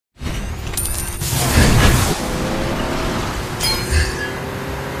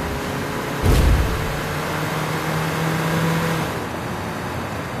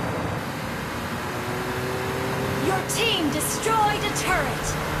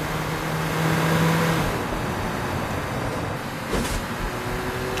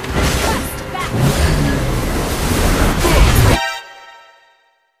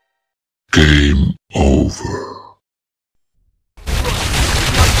Game over.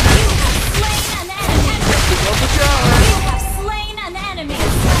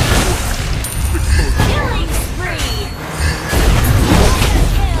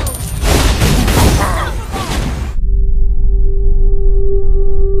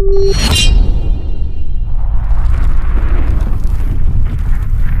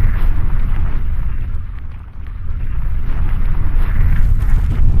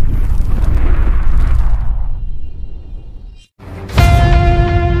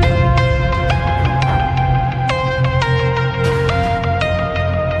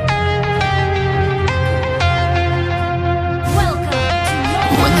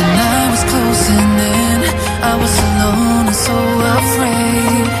 I was alone and so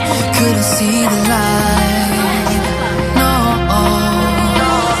afraid, couldn't see the light, no.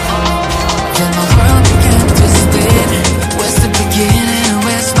 Then my world began to spin. Where's the beginning and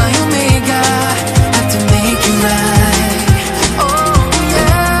where's my omega? Have to make it right. Oh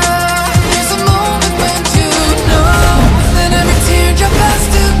yeah, there's a moment when you know that every teardrop has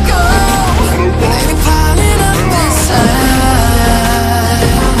to go. Baby, piling up inside.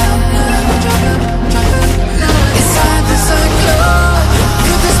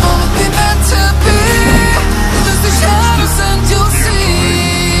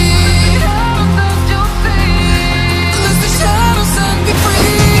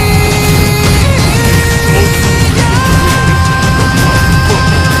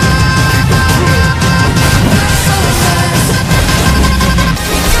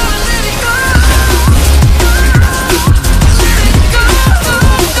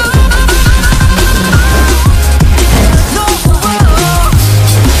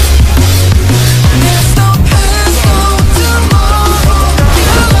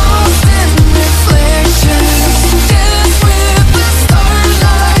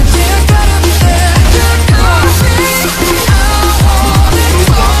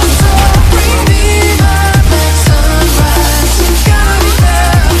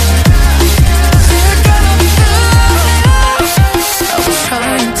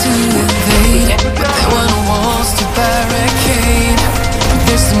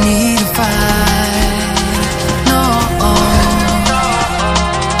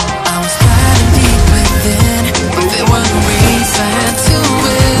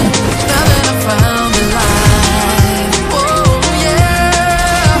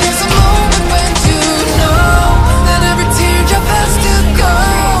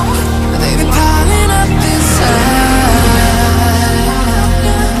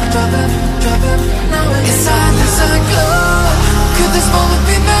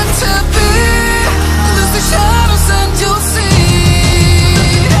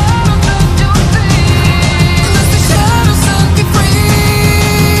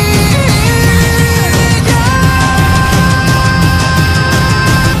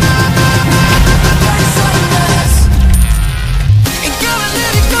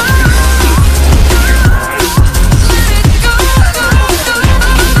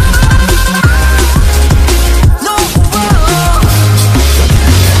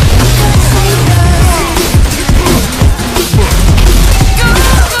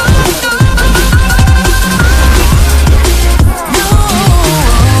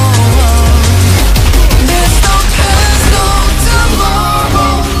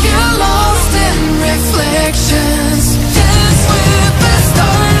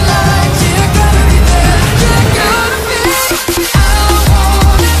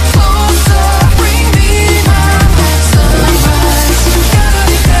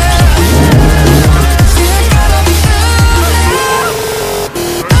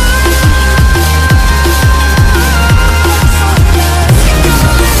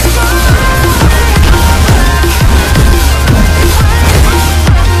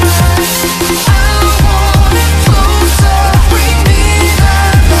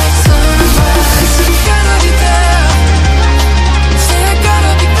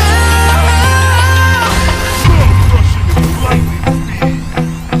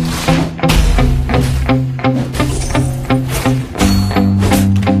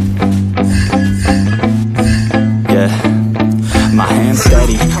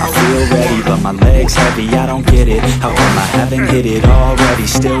 I don't get it. How come I haven't hit it already?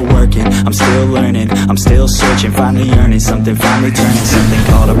 still working, I'm still learning, I'm still searching, finally earning something, finally turning something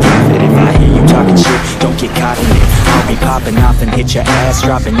called a profit. If I hear you talking shit, don't get caught in it. I'll be popping off and hit your ass,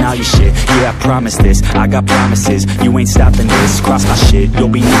 dropping all your shit. Yeah, I promise this, I got promises, you ain't stopping this. Cross my shit, you'll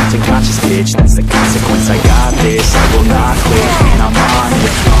be knocked unconscious, bitch. That's the consequence, I got this, I will not quit. And I'm on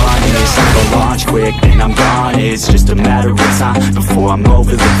it, honest, I will launch quick, then I'm gone. It's just a matter of time before I'm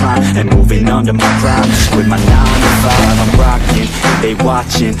over the climb and moving under my prime. Just with my 9 to 5, I'm rocking, and they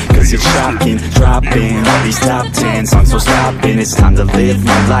watching, cause it's shocking. Dropping all these top 10 songs, so stopping. It's time to live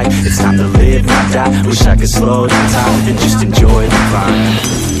my life, it's time to live, not die. Wish I could slow down time and just enjoy the climb.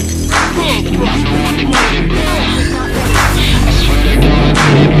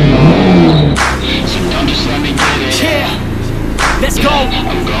 Yeah, let's go.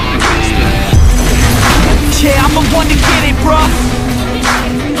 Yeah, I'm the one to get it, bro.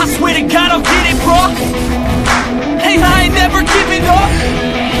 I swear to God I'll get it, bro. Hey, I ain't never giving up.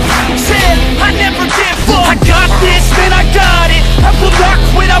 Said I never give up. I got this, man, I got it. I will not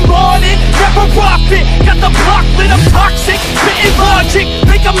quit, I'm on it. Never rock it. Got the block lit, I'm toxic. Spitting logic,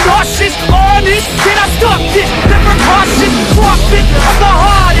 make them nauseous. Honest, then I stuck it. Never cautious, drop it. I'm the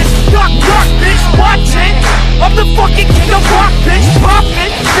hardest. Knock, knock, bitch, watch it. I'm the fucking king of rock, bitch. Pop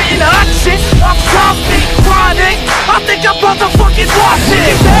it, spitting hot shit. I'm confident, chronic. I think I'm motherfucking lost it.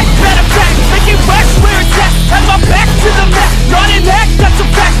 Making back, better back. Making racks where it's at. Have my back to the mat. Not an act, that's a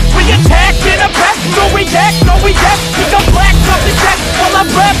fact. We attack in a back. No react, no react. Think I'm black, off the jack. While I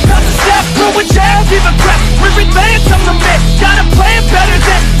rap, got the step. Throwing jab, give a crap. We're advanced, I'm the man. Gotta play it better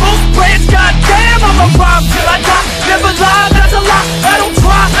than most brands. Goddamn, I'm a rhyme till I die. Never lie, that's a lie. I don't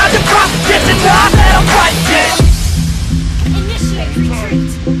try, I defy. Get denied, and I'm right, yeah. Initiate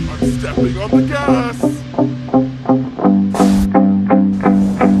retreat. I'm stepping on the gas.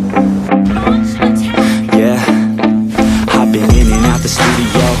 Launch attack. Yeah, I've been in and out the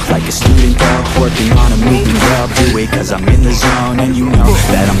studio like a student though, working on a movie. Well, do it cause I'm in the zone, and you know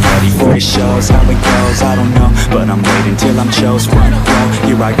that I'm ready for it. Shows how it goes, I don't know, but I'm waiting till I'm chose. Front row,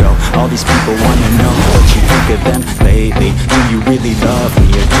 here I go. All these people wanna know what you think of them lately. Do you really love me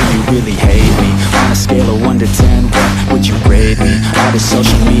or do you really hate me? On a scale of 1 to 10, what would you grade me? All this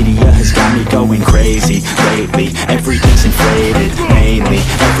social media has got me going crazy lately. Everything's inflated, mainly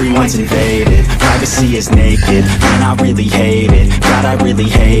everyone's invaded. Privacy is naked, man, I really hate it. God, I really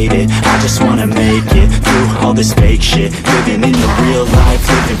hate it. I just wanna make it through all this fake shit. Living in the real life,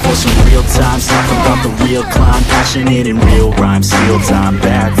 living for some real times. Talking about the real climb, passionate in real rhymes. Steal time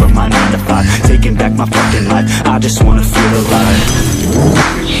back from my 9 to 5, taking back my fucking life. I just wanna feel alive.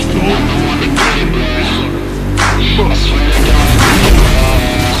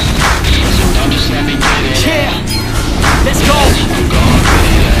 Yeah, let's go.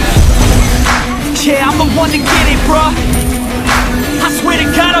 Yeah, I'm the one to get it, bro. I swear to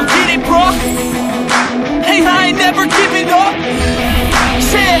God I'll get it, bro. Hey, I ain't never giving up.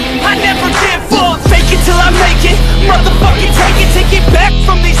 Said I never give up. Fake it till I make it. Motherfucking take it back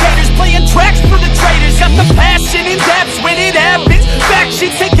from these haters. Playing tracks for the traitors. Got the passion in depths when it happens.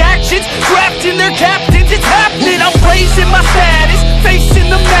 Factions take actions, drafting their captains. It's happening. I'm raising my status, facing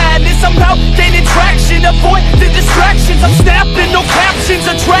the madness. I'm out gaining traction. Avoid the distractions. I'm snapping, no captions.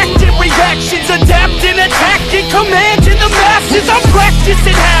 Attracting reactions, adapting, attacking, commanding the masses. I'm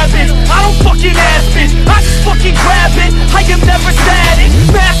practicing habits. I don't fucking ask bitch. I just fucking grab it. I am never static,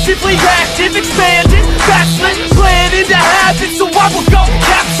 massively active, expanding, backslid, playing into habits. So I will go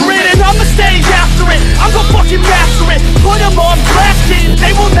capture it, and I'ma stay after it. I'm gonna fucking master it. Put them on blast it.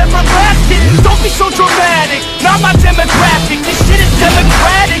 They will never last it. Don't be so dramatic. Not my demographic. This shit is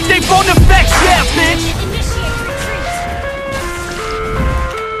democratic. They phone effects, yeah, bitch.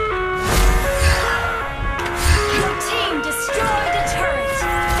 Your team destroyed a turret.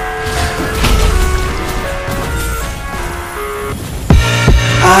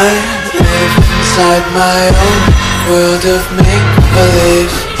 I live inside my own world of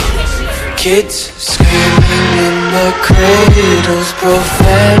make-believe. Kids screaming in the cradles,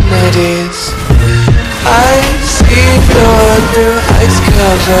 profanities. I see the world through ice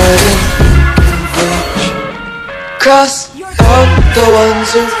covered in bleach. Cross out the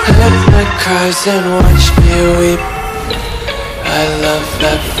ones who heard my cries and watched me weep. I love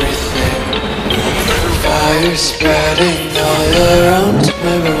everything. Fire spreading all around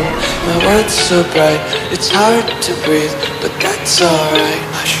my room. My world's so bright, it's hard to breathe, but that's alright.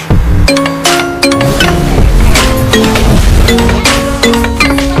 Hush.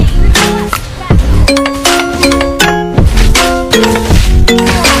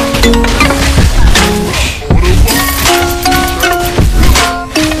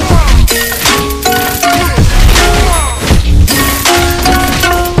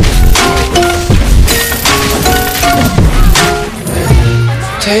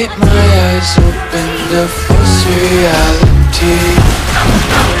 kind of false reality.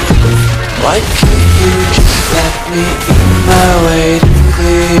 Why can't you just let me eat my weight in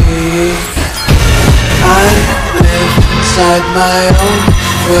glee? I live inside my own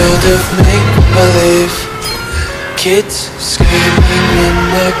world of make-believe. Kids screaming in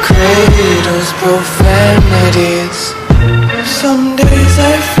their cradles, profanities. Some days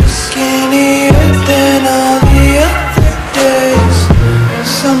I feel skinnier than all the other days.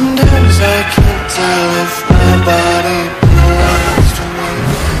 Sometimes I can't tell if my body belongs to me.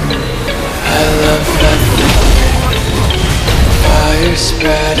 I love that fire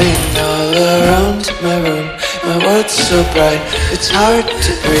spreading all around my room. My world's so bright, it's hard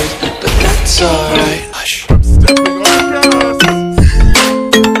to breathe, but that's alright. Hush. Stepping on the gas.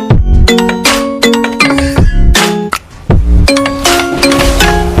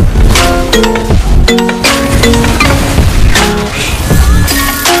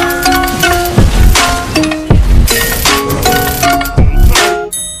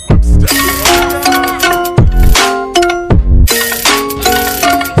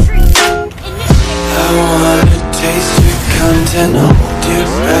 And hold your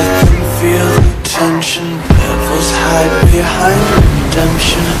breath and feel the tension. Devils hide behind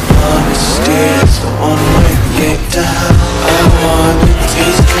redemption. Honesty is the one-way gate to hell. I wanna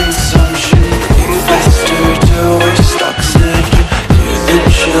taste consumption. Be faster to waste oxygen. Hear the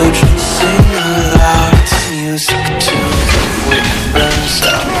children sing aloud. It's music till the wind burns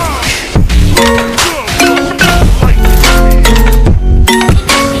out.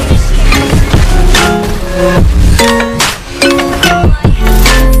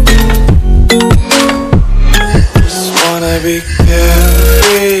 Be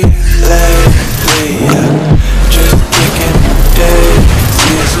carefree lately, yeah. Just kicking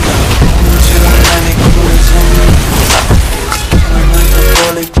daisies. Too many clovers in my pocket. I'm like a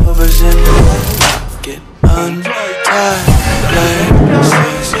bully clovers in my pocket. Untied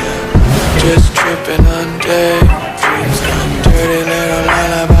laces, yeah. Just tripping on daydreams. Dirty little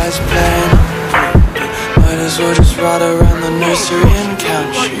lullabies playing. Might as well just ride around the nursery and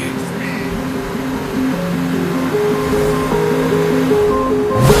count sheep.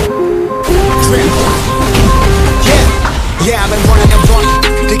 Yeah, I've been running and running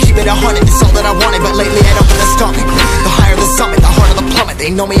to keep it 100, it's all that I wanted. But lately I don't feel the stomach. The higher the summit, the harder the plummet.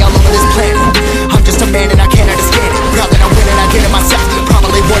 They know me all over this planet. I'm just a man and I can't understand it. Proud that I win and I get it myself.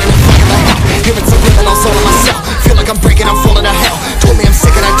 Probably wouldn't have fucking the hell. Giving some living on soul of myself. Feel like I'm breaking, I'm falling to hell. Told me I'm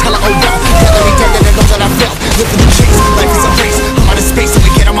sick and I tell her, oh well. Rather be dead than to know that I fell. Living the chase, life is a race. I'm out of space and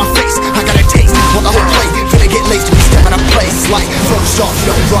we get on my face. I got a taste, want the whole plate. Finna get laced to be stepping a place. Like, first off,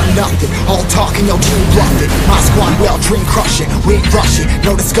 you don't run nothing. All talking, no team bluffing. My squad, we all dream crushing. We ain't rushing,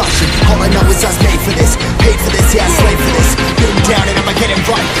 no discussion. All I know is us made for this. Paid for this, yeah, slave for this. Get down and I'ma get it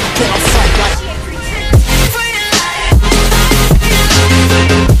right. Get on sight like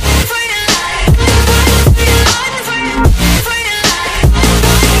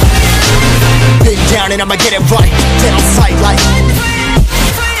down and I'ma get it right. Get on sight like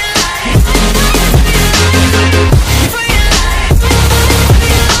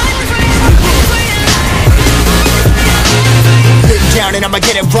down and I'ma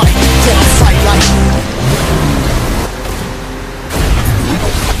get it right. Get on sight like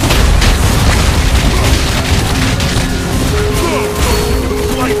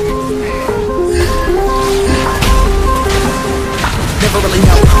never really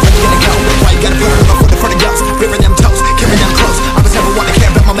know where you gonna go. Why you gotta put her up in front of yours? Ripping them toes, keeping them close. I was never one to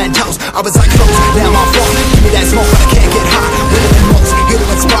care about my mentos. I was like close, now I'm off wrong. Give me that smoke but I can't get high. Winning the most, you to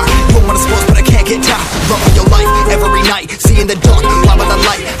inspire. You don't wanna sports but I can't get tired. Rubbing your life every night. See in the dark, fly by the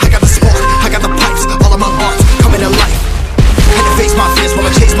light. I got the spark, I got the pipes. All of my arts coming to life. Had to face my fears while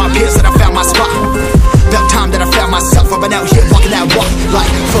I chase my peers. That I found my spot. About time that I found myself. I've been out here walking that walk.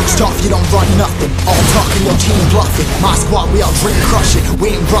 Like, first off, you don't run nothing. All talking, your team bluffing. My squad, we all dream crushing.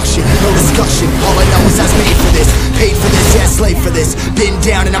 We ain't rushing, no discussion. All I know is I was made for this. Paid for this, yeah, slave for this. Been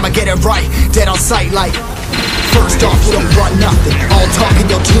down and I'ma get it right. Dead on sight like first off, you don't run nothing. All talking,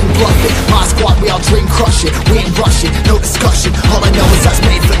 your team bluffing. My squad, we all dream crushing. We ain't rushing, no discussion. All I know is I was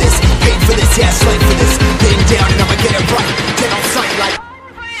made for this. Paid for this, yeah, slave for this. Been down and I'ma get it right. Dead on sight like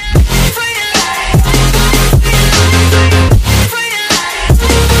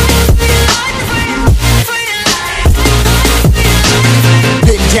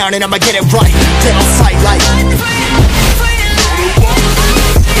down and I'ma get it right. Dead on sight like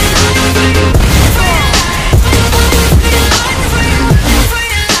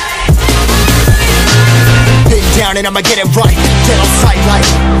big down and I'ma get it right. Dead on sight like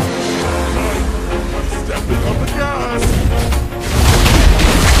Stepping on the gas.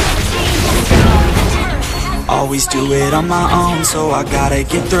 always do it on my own, so I gotta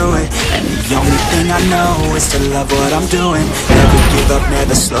get through it. And the only thing I know is to love what I'm doing. Never give up,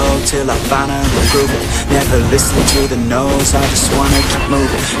 never slow, till I finally prove it. Never listen to the no's, I just wanna keep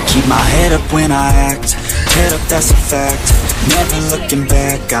moving. Keep my head up when I act, head up, that's a fact. Never looking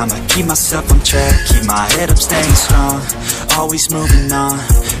back, I'ma keep myself on track. Keep my head up, staying strong, always moving on.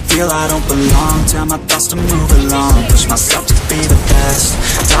 Feel I don't belong, tell my thoughts to move along. Push myself to be the best,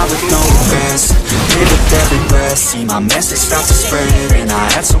 die with no regrets. Live with every breath, see my message start to spread. And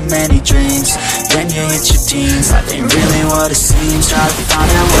I had so many dreams, then you hit your teens. Life ain't really what it seems, try to find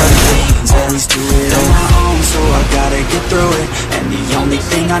out what it means. Always do it on my own, so I gotta get through it. And the only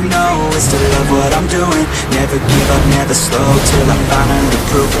thing I know is to love what I'm doing. Never give up, never slow, till I finally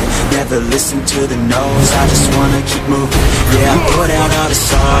prove it. Never listen to the no's, I just wanna keep moving. Yeah, I put out all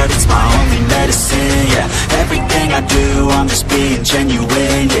this art, it's my only medicine. Yeah, everything I do, I'm just being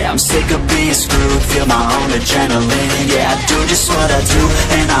genuine. Yeah, I'm sick of being screwed, feel my own adrenaline. Yeah, I do just what I do,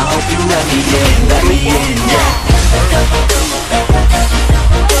 and I hope you let me in, yeah.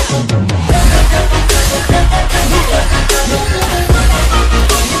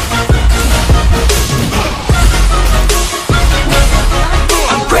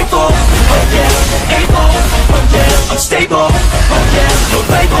 I'm grateful, oh yeah, able, oh yeah, I'm stable, oh yeah, no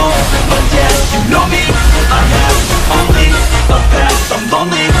label, oh yeah, you know me, I have only a path, I'm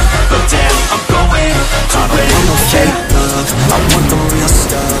lonely, but damn, I'm going to win. I want no fake love, I want the real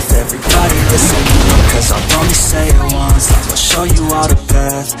stuff. Everybody listen up, cause I'll only say it once. I'm gonna show you all the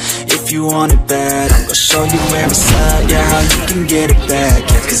path, if you want it bad. I'm gonna show you where it's at, yeah, how you can get it back.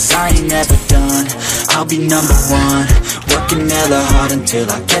 Yeah, cause I ain't never done, I'll be number one. Working hella hard until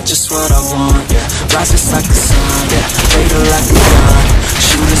I get just what I want, yeah. Rises like the sun, yeah, later like the gun.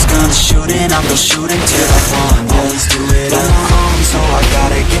 Shooters gonna shoot and I'm gonna shoot until I want. Always do it on my own, so I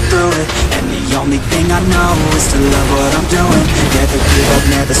gotta get through it. And the only thing I know is to love what I'm doing. Never give up,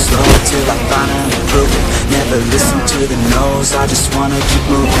 never slow, till I finally prove it. Never listen to the no's, I just wanna keep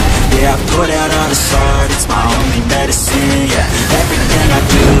moving. Yeah, I put out all this art, it's my only medicine. Yeah, everything I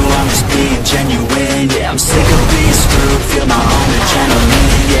do, I'm just being genuine. Yeah, I'm sick of being screwed, feel my own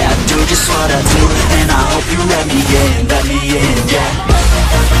adrenaline. Yeah, I do just what I do, and I hope you let me in, yeah.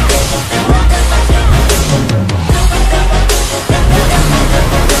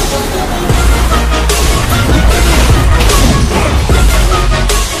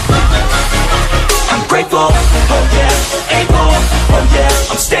 I'm grateful, oh yeah, able, oh yeah,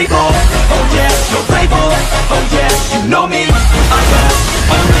 I'm stable, oh yeah, no label, oh yeah, you know me, I have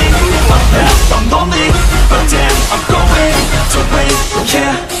only a path, I'm lonely, but damn, I'm going to win,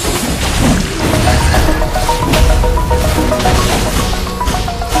 yeah.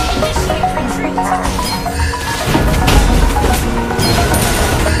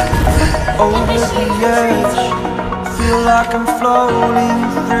 Over the edge, feel like I'm floating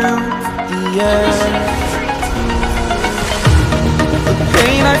through the air. The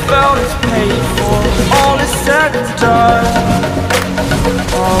pain I felt is paid for, all is said and done.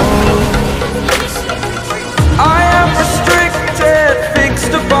 Oh, I am restricted,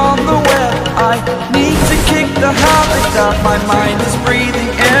 fixed upon the web. I need to kick the habit that my mind is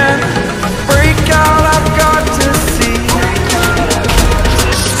breathing in. Break out, I've got to see.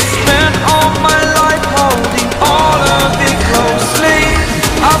 Spent all my life holding all of it closely.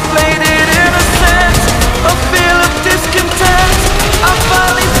 I played it innocent, a feel of discontent. I'm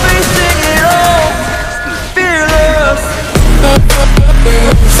finally facing it all, fearless.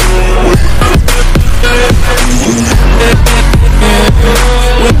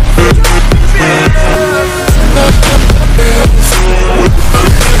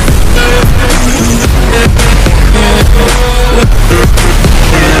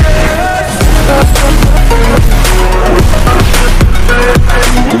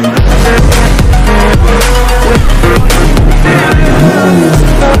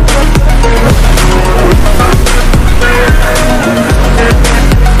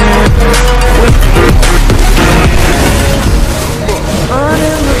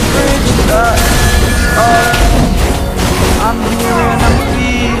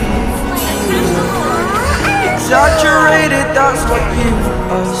 Exaggerated, that's what you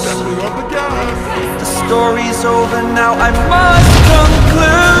assume. The story's over now, I must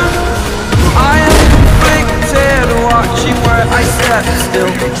conclude. I am conflicted, watching where I step still,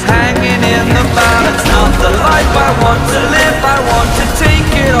 hanging in the balance. Not the life I want to live, I want to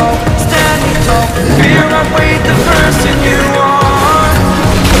take it all, standing tall. Fear I weighed the person you